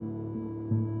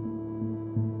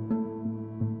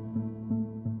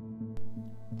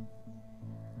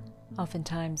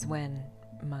Oftentimes when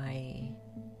my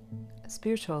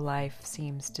spiritual life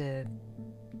seems to,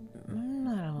 I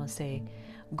don't want to say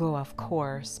go off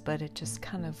course, but it just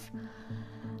kind of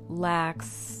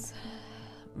lacks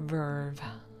verve.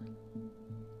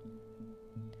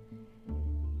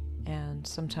 And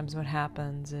sometimes what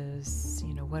happens is,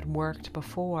 what worked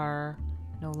before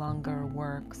no longer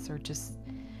works, or just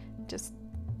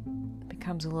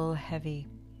becomes a little heavy.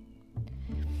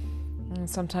 And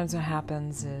sometimes what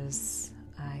happens is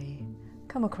I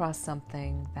come across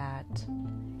something that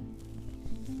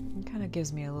kind of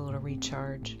gives me a little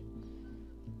recharge,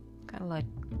 kind of like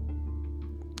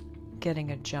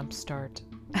getting a jump start.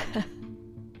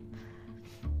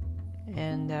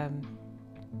 And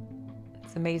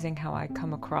it's amazing how I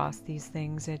come across these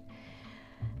things. It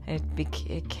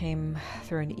came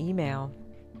through an email,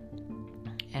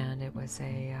 and it was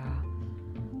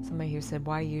somebody who said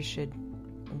why you should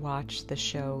watch the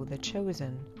show The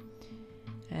Chosen,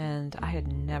 and I had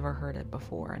never heard it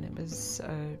before, and it was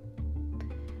a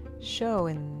show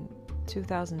in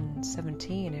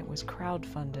 2017. It was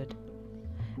crowdfunded,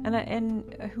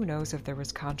 and who knows if there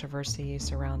was controversy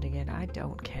surrounding it. I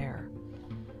don't care.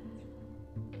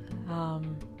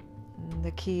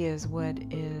 The key is what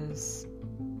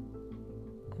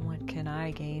can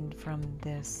I gain from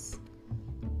this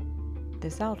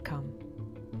outcome?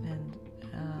 And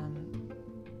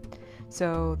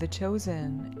so The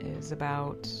Chosen is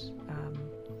about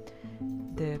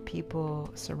the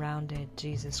people surrounded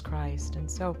Jesus Christ.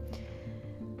 And so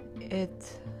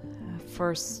it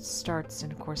first starts,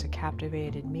 and of course it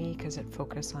captivated me because it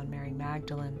focused on Mary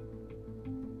Magdalene.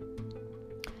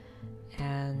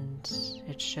 And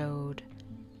it showed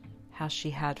how she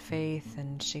had faith,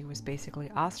 and she was basically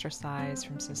ostracized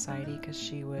from society because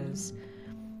she was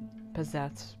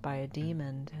possessed by a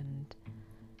demon,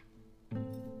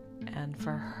 and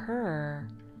for her,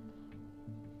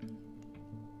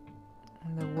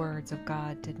 the words of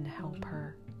God didn't help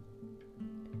her.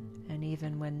 And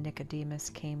even when Nicodemus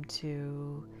came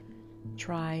to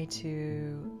try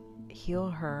to heal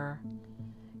her,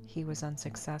 he was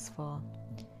unsuccessful.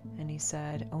 And he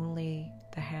said, only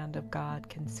the hand of God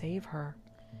can save her.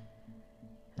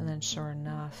 And then sure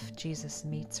enough, Jesus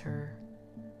meets her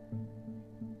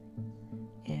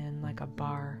in like a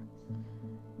bar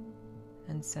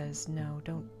and says, no,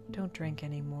 don't drink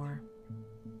anymore.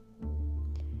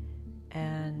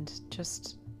 And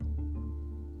just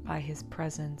by his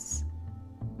presence,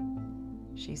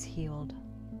 she's healed.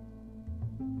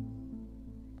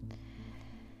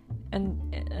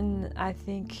 And I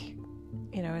think,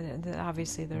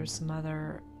 obviously there's some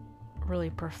other really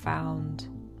profound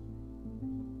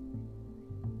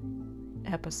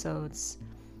episodes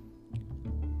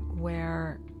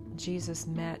where Jesus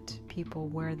met people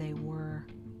where they were.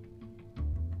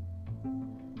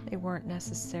 They weren't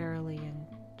necessarily in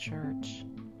church.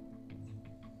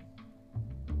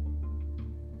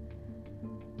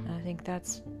 And I think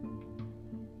that's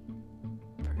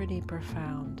pretty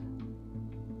profound.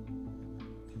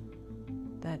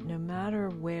 That no matter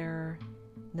where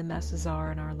the messes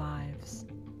are in our lives,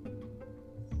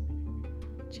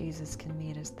 Jesus can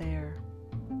meet us there.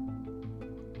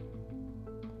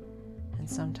 And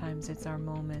sometimes it's our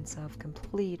moments of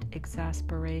complete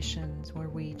exasperations where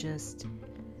we just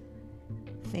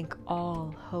think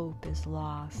all hope is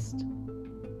lost.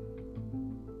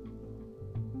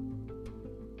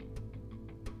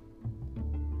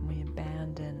 We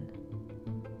abandon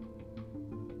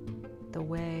the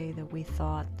way that we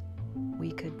thought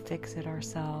we could fix it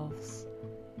ourselves.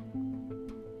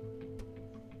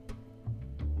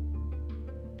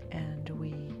 And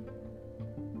we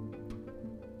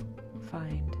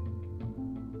find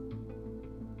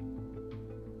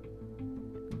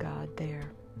God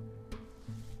there.